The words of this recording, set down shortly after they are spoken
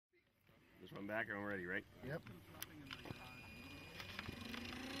Just one back and I'm ready, right? Yep.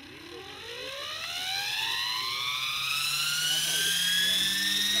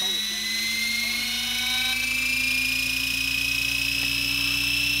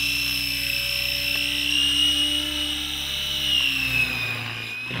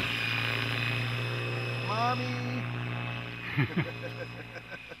 Mommy!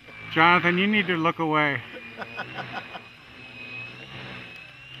 Jonathan, you need to look away.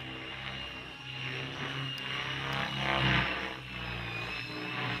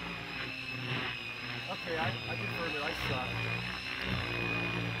 Okay, I confirm it. I suck.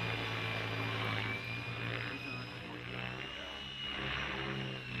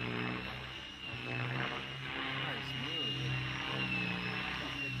 Nice move.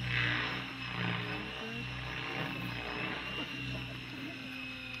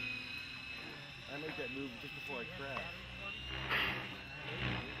 I make that move just before I crash.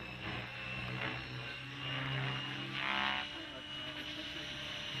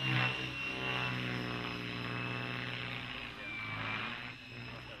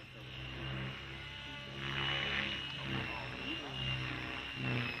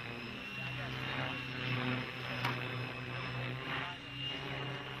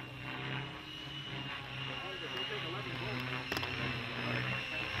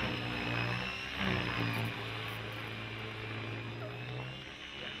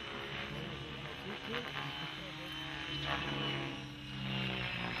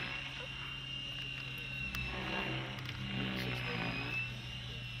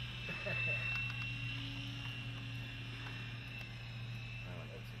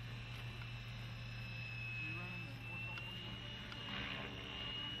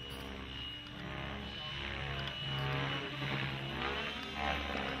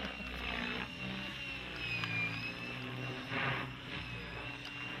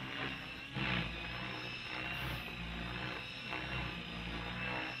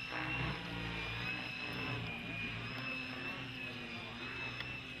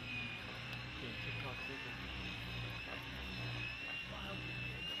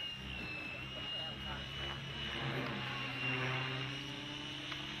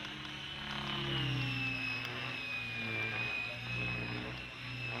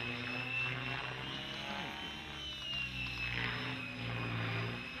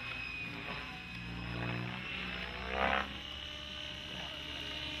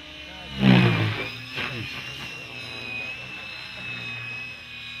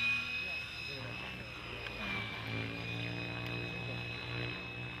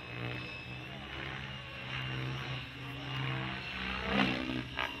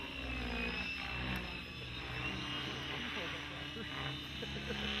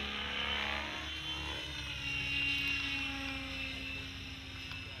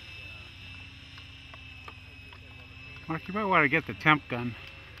 Mark, you might want to get the temp gun.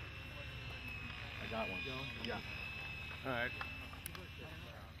 I got one. Yeah. All right.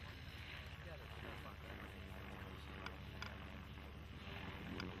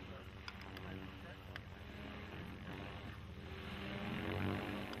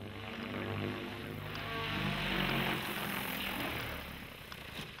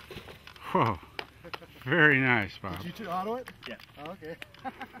 Whoa. Very nice, Bob. Did you auto it? Yeah. Oh, okay.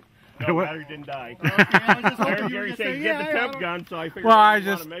 No, battery didn't die. Okay, I was just I hoping heard you were Gary gonna say say, get the yeah, temp gun, so I figured Well, I I want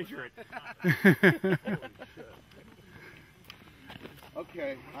just- to measure it.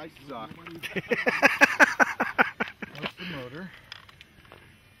 Okay, I suck. What's the motor?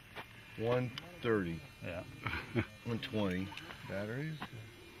 130. Yeah. 120. Batteries.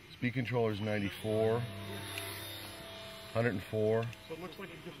 Speed controller's 94. 104. So it looks like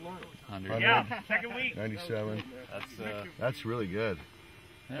you just learned. 100. Yeah, second week. 97. That's That's really good.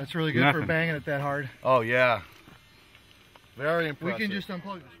 That's really good Nothing. for banging it that hard. Oh yeah. Very We impressive. can just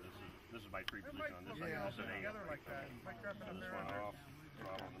unplug this. This is my three piece on this. I Yeah, got this at together like that. Might grab it up this there. one off,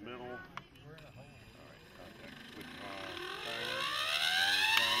 throttle in the middle. All right, contact switch on, timer,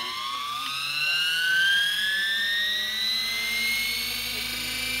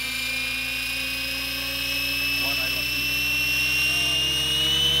 one I left you.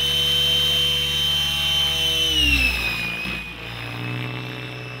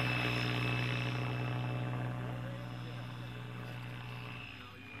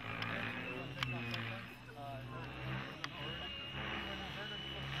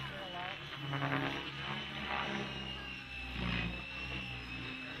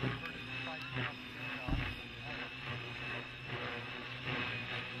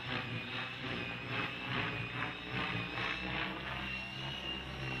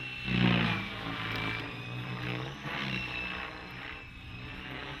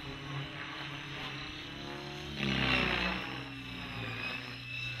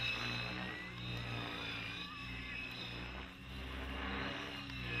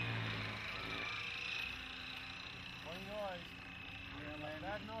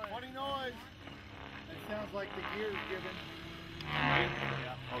 Funny noise. It sounds like the gear's giving.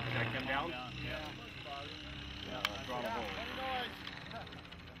 Oh, can I come down? Throttle hold. Funny noise.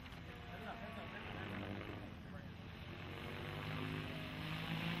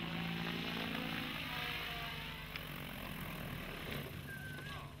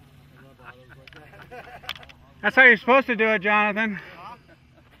 That's how you're supposed to do it, Jonathan.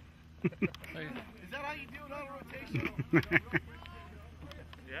 Is that how you do it on a rotation?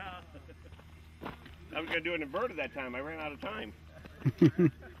 Yeah. I was going to do an inverted that time. I ran out of time. It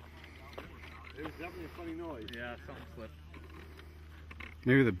was definitely a funny noise. Yeah, something slipped.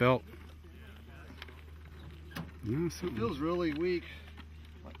 Maybe the belt. No, something. Feels really weak.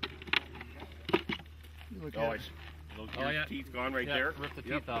 Look Oh, at it's those Oh, yeah. teeth gone right Yeah, there. rip the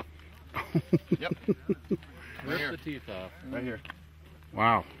teeth off. Yep. Rip the teeth off. Right here.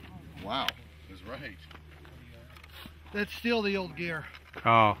 Wow. Wow. That's right. That's still the old gear.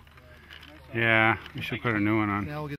 Oh. Yeah, we should put a new one on. Now we'll get